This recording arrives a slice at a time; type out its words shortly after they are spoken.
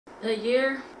The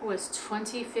year was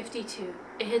 2052.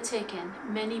 It had taken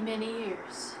many, many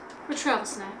years for Travel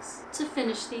Snacks to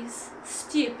finish these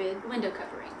stupid window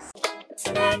coverings.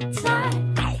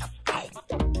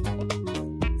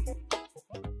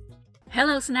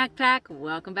 Hello Snack Pack,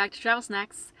 welcome back to Travel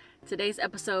Snacks. Today's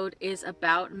episode is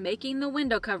about making the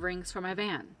window coverings for my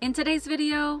van. In today's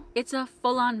video, it's a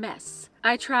full-on mess.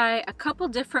 I try a couple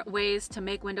different ways to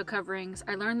make window coverings.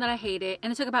 I learned that I hate it,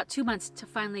 and it took about 2 months to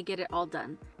finally get it all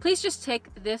done. Please just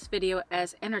take this video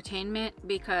as entertainment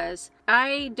because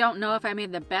I don't know if I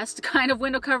made the best kind of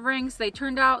window coverings. They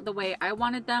turned out the way I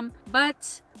wanted them,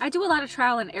 but I do a lot of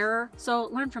trial and error, so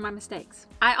learn from my mistakes.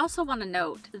 I also want to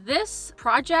note, this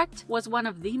project was one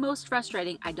of the most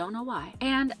frustrating, I don't know why,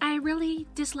 and I really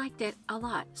disliked it a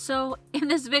lot. So in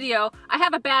this video, I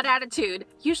have a bad attitude.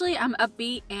 Usually I'm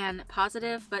upbeat and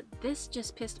positive, but this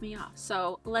just pissed me off.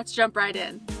 So let's jump right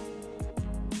in.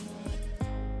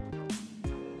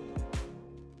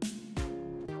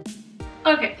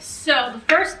 Okay, so the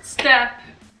first step,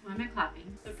 why am I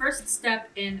clapping? The first step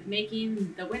in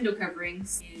making the window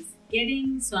coverings is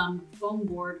getting some foam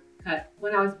board cut.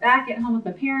 When I was back at home with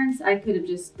my parents, I could have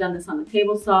just done this on the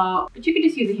table saw, but you could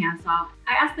just use a hand saw.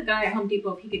 I asked the guy at Home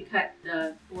Depot if he could cut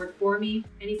the board for me,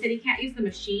 and he said he can't use the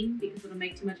machine because it'll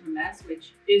make too much of a mess,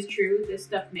 which is true. This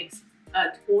stuff makes a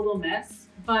total mess,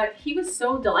 but he was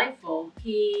so delightful.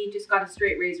 He just got a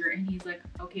straight razor and he's like,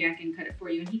 okay, I can cut it for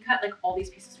you. And he cut like all these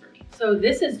pieces for me. So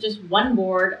this is just one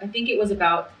board. I think it was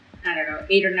about, I don't know,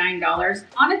 $8 or $9.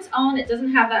 On its own, it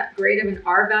doesn't have that great of an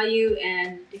R value.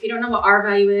 And if you don't know what R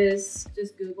value is,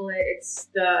 just Google it. It's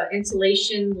the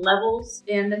insulation levels.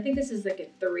 And I think this is like a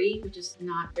 3, which is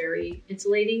not very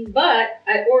insulating. But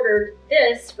I ordered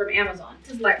this from Amazon.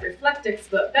 This is like Reflectix,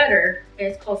 but better.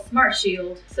 It's called Smart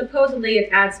Shield. Supposedly it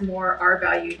adds more R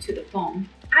value to the foam.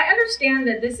 I understand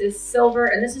that this is silver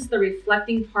and this is the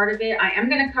reflecting part of it. I am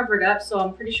gonna cover it up, so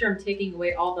I'm pretty sure I'm taking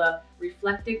away all the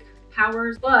reflective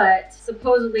powers, but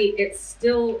supposedly it's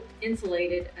still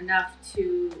insulated enough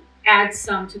to add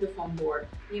some to the foam board.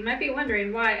 You might be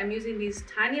wondering why I'm using these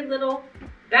tiny little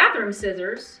bathroom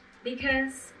scissors,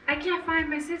 because I can't find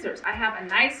my scissors. I have a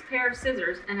nice pair of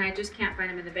scissors and I just can't find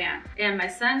them in the van. And my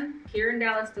son here in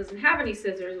Dallas doesn't have any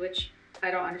scissors, which I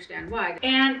don't understand why.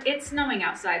 And it's snowing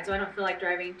outside, so I don't feel like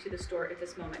driving to the store at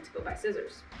this moment to go buy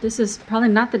scissors. This is probably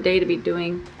not the day to be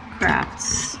doing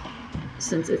crafts,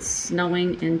 since it's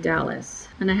snowing in Dallas.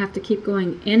 And I have to keep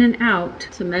going in and out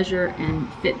to measure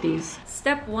and fit these.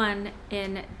 Step 1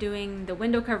 in doing the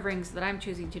window coverings that I'm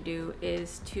choosing to do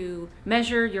is to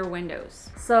measure your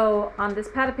windows. So on this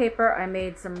pad of paper, I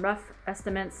made some rough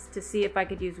estimates to see if I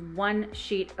could use 1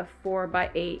 sheet of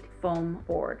 4x8 foam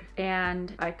board.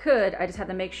 And I could, I just had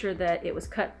to make sure that it was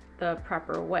cut the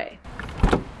proper way.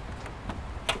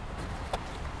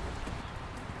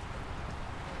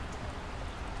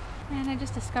 And I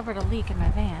just discovered a leak in my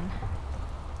van.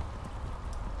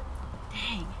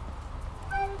 Dang.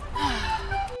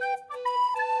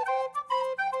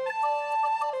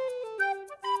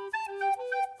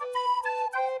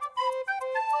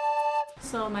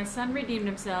 So my son redeemed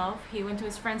himself. He went to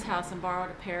his friend's house and borrowed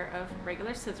a pair of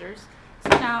regular scissors. So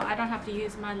now I don't have to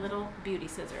use my little beauty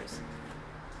scissors.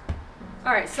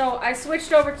 All right, so I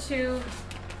switched over to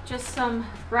just some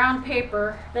brown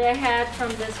paper that I had from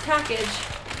this package,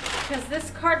 because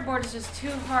this cardboard is just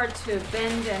too hard to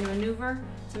bend and maneuver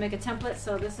to make a template,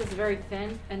 so this is very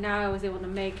thin. And now I was able to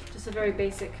make just a very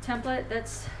basic template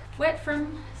that's wet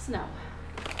from snow.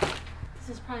 This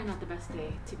is probably not the best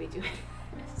day to be doing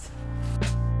this.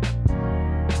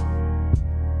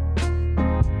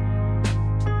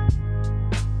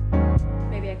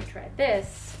 Maybe I could try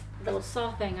this little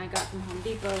saw thing I got from Home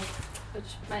Depot,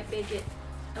 which might make it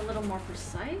a little more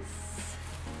precise.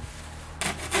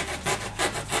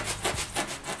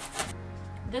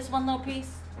 This one little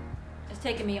piece is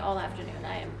taking me all afternoon.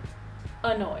 I am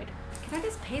annoyed. Can I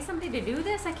just pay somebody to do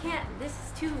this? I can't. This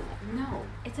is too, no,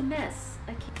 it's a mess.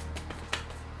 I can't.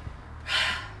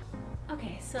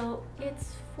 Okay, so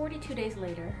it's 42 days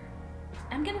later.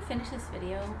 I'm gonna finish this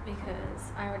video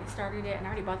because I already started it and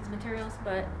I already bought these materials,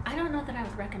 but I don't know that I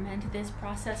would recommend this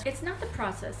process. It's not the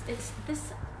process, it's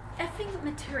this effing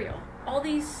material. All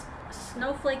these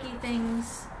snowflakey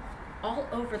things all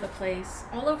over the place,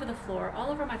 all over the floor,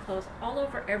 all over my clothes, all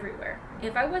over everywhere.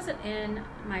 If I wasn't in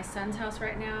my son's house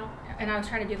right now and I was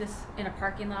trying to do this in a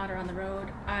parking lot or on the road,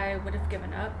 I would have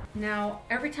given up. Now,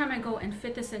 every time I go and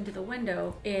fit this into the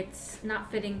window, it's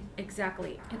not fitting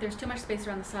exactly. If there's too much space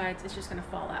around the sides, it's just gonna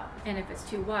fall out. And if it's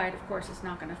too wide, of course, it's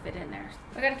not gonna fit in there.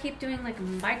 I gotta keep doing like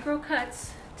micro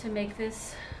cuts to make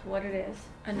this what it is.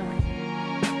 Annoying.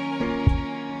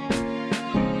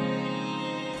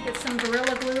 some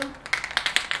Gorilla Glue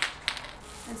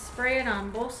and spray it on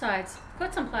both sides.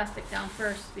 Put some plastic down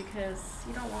first because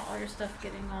you don't want all your stuff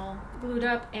getting all glued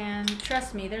up, and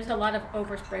trust me, there's a lot of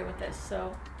overspray with this,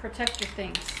 so protect your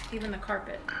things, even the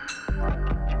carpet.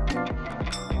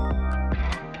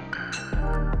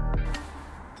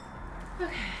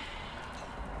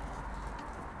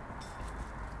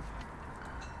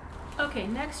 Okay,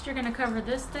 next you're gonna cover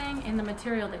this thing in the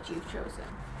material that you've chosen.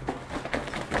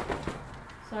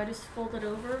 So I just fold it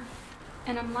over,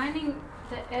 and I'm lining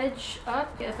the edge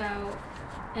up about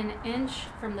an inch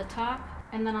from the top,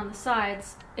 and then on the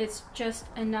sides it's just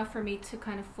enough for me to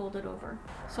kind of fold it over.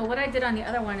 So what I did on the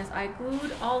other one is I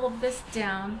glued all of this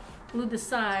down, glued the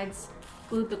sides,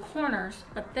 glued the corners,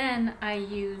 but then I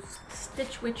used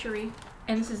Stitch Witchery,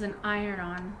 and this is an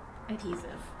iron-on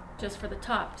adhesive just for the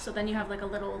top. So then you have like a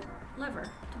little lever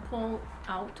to pull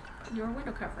out your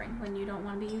window covering when you don't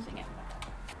want to be using it.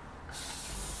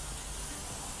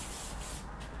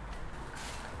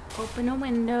 Open a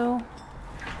window.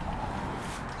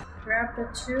 Grab the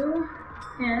two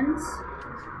pins,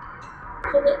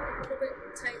 pull it a little bit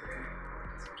tightly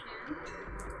as you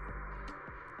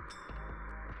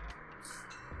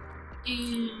can,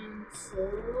 and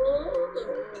fold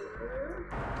over.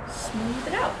 Smooth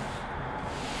it out.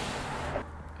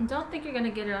 And don't think you're going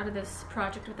to get out of this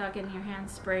project without getting your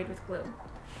hands sprayed with glue.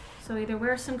 So either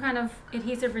wear some kind of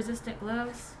adhesive resistant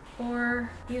gloves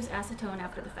or use acetone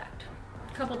after the fact.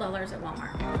 A couple dollars at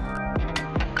Walmart.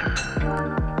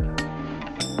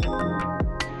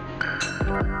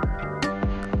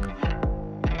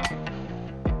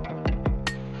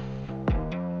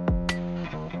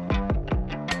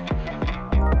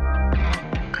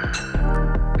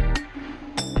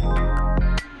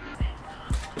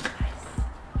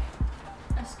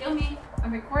 Excuse me,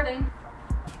 I'm recording.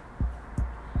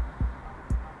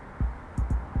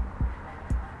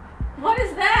 What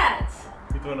is that?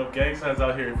 You're throwing up gang signs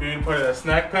out here. If you ain't part of that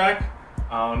snack pack,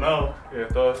 I don't know. Yeah,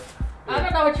 throw it. Yeah. I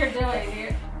don't know what you're doing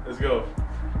here. Let's go.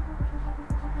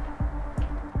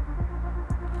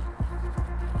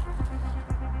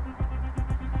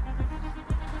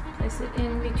 Place it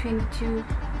in between the two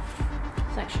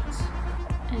sections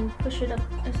and push it up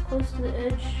as close to the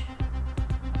edge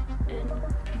and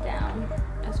down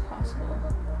as possible.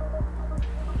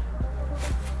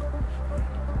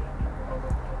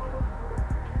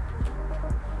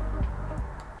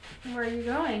 Where are you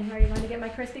going? Are you going to get my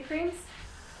Krispy Kremes?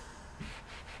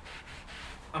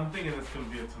 I'm thinking it's going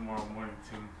to be a tomorrow morning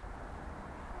too.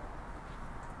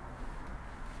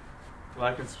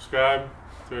 Like and subscribe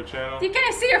to our channel. You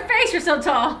can't see your face, you're so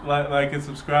tall. Like and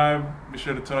subscribe. Be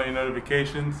sure to turn on your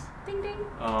notifications. Ding ding.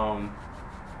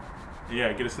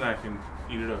 Yeah, get a snack and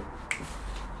eat it up.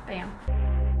 Bam.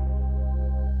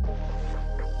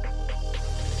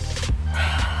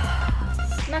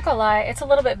 I'm not gonna lie, it's a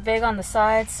little bit big on the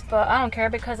sides, but I don't care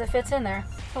because it fits in there.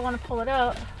 If I want to pull it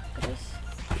out, I just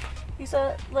use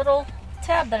a little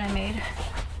tab that I made.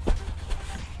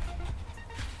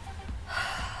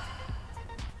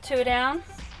 2 down,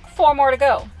 4 more to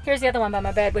go. Here's the other one by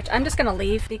my bed, which I'm just gonna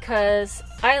leave because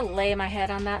I lay my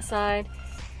head on that side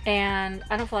and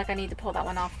I don't feel like I need to pull that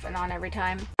one off and on every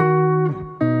time.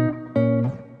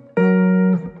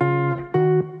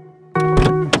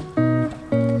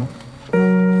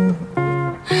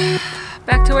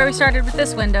 Back to where we started with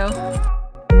this window.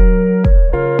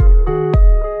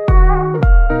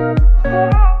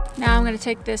 Now I'm going to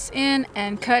take this in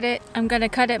and cut it. I'm going to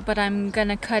cut it, but I'm going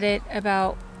to cut it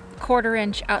about 1/4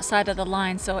 inch outside of the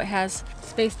line so it has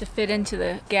space to fit into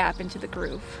the gap, into the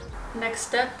groove. Next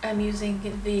step, I'm using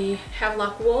the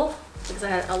Havelock wool because I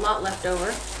had a lot left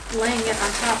over. Laying it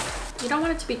on top. You don't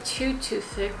want it to be too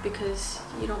thick because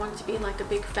you don't want it to be like a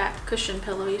big fat cushion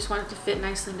pillow. You just want it to fit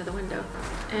nicely into the window.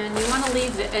 And you want to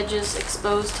leave the edges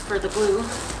exposed for the glue.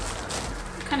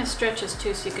 It kind of stretches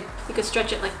too, so you could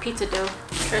stretch it like pizza dough.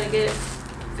 Try to get it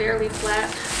fairly flat.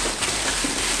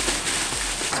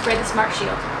 Spray the Smart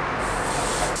Shield,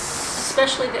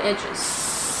 especially the edges.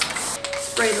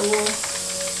 Spray the wool.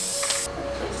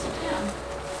 Place it down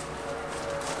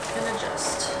and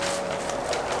adjust.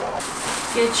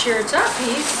 Get your top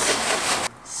piece,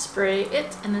 spray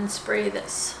it, and then spray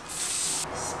this.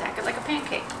 Stack it like a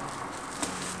pancake.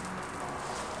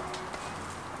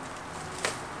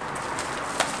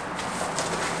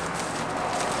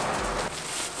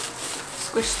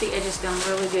 Squish the edges down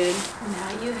really good.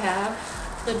 Now you have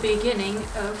the beginning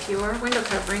of your window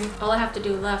covering. All I have to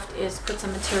do left is put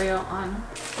some material on.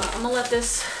 Well, I'm gonna let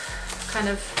this kind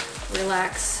of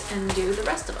relax and do the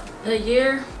rest of them. The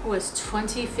year was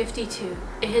 2052.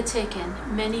 It had taken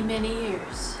many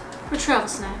years for travel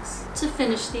snacks to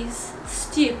finish these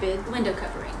stupid window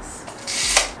coverings.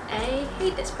 I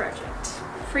hate this project.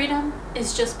 Freedom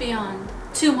is just beyond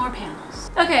 2 more panels.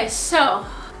 Okay, so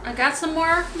I got some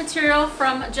more material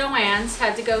from Joann's.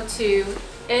 Had to go to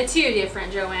 2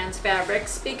 different Joann's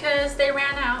fabrics because they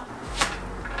ran out.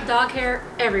 Dog hair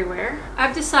everywhere.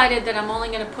 I've decided that I'm only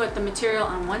going to put the material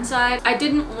on one side. I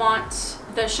didn't want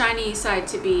the shiny side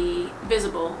to be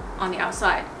visible on the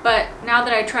outside, but now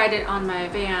that I tried it on my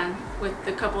van with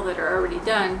the couple that are already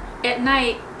done, at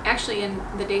night, actually in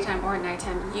the daytime or at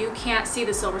nighttime, you can't see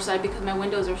the silver side because my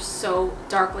windows are so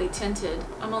darkly tinted.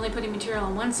 I'm only putting material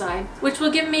on one side, which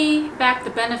will give me back the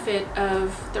benefit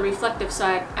of the reflective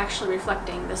side actually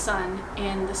reflecting the sun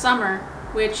in the summer,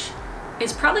 which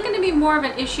is probably going to be more of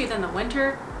an issue than the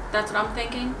winter. That's what I'm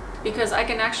thinking, because I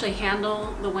can actually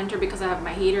handle the winter because I have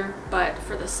my heater, but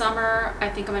for the summer I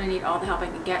think I'm going to need all the help I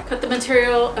can get. Put the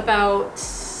material about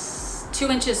 2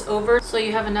 inches over so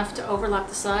you have enough to overlap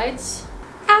the sides.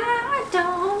 I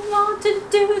don't want to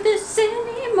do this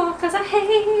anymore because I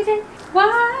hate it.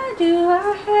 Why do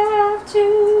I have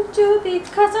to do it?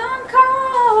 Because I'm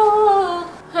cold.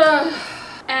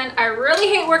 And I really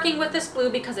hate working with this glue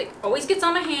because it always gets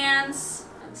on my hands.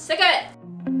 I'm sick of it.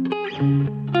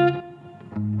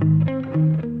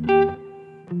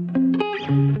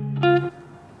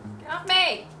 Get off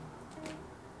me.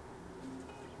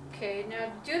 Okay, now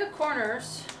to do the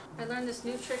corners, I learned this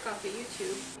new trick off of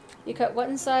YouTube. You cut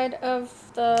one side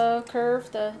of the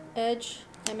curve, the edge,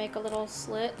 and make a little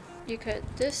slit. You cut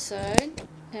this side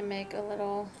and make a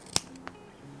little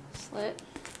slit.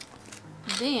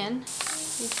 Then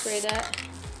you spray that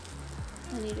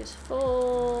and you just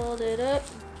fold it up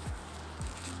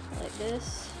like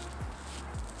this.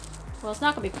 Well, it's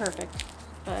not gonna be perfect,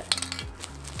 but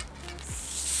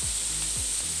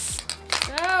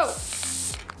go.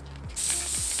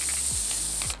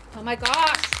 Oh my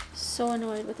gosh, so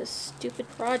annoyed with this stupid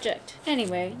project.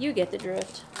 Anyway, you get the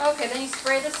drift. Okay, then you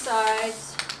spray the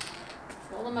sides,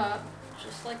 fold them up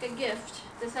just like a gift.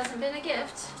 This hasn't been a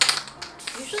gift.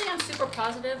 Usually I'm super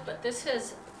positive, but this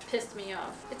has pissed me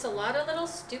off. It's a lot of little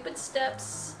stupid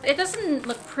steps. It doesn't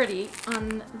look pretty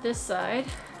on this side.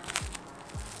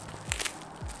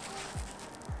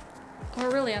 Or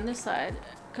really on this side,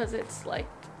 because it's like,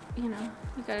 you know,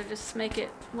 you gotta just make it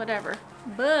whatever.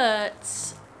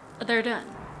 But they're done.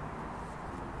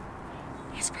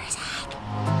 It's pretty.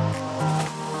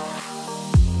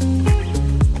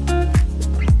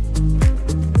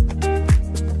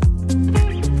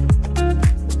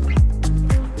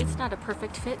 Not a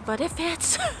perfect fit, but it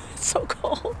fits. It's so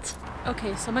cold.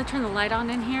 Okay, so I'm gonna turn the light on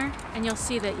in here and you'll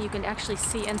see that you can actually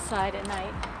see inside at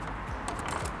night.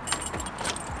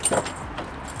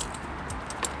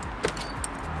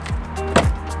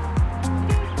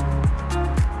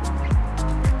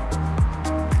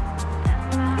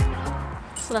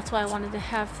 So that's why I wanted to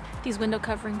have these window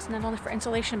coverings, not only for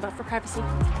insulation but for privacy.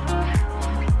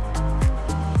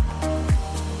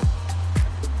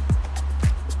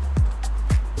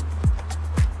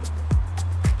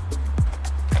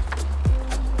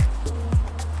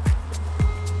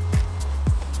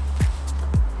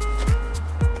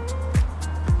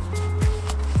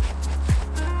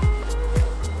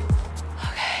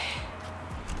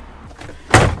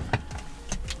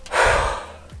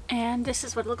 And this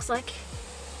is what it looks like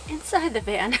inside the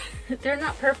van. They're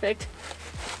not perfect,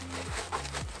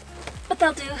 but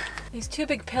they'll do. These 2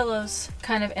 big pillows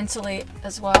kind of insulate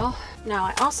as well. Now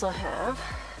I also have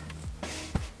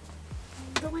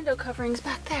the window coverings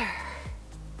back there.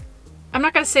 I'm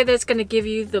not going to say that it's going to give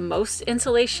you the most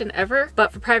insulation ever,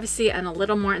 but for privacy and a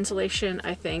little more insulation,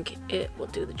 I think it will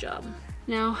do the job.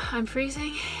 Now I'm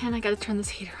freezing and I got to turn this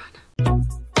heater on.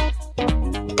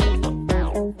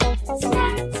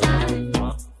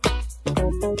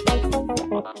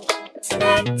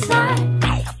 Snack time.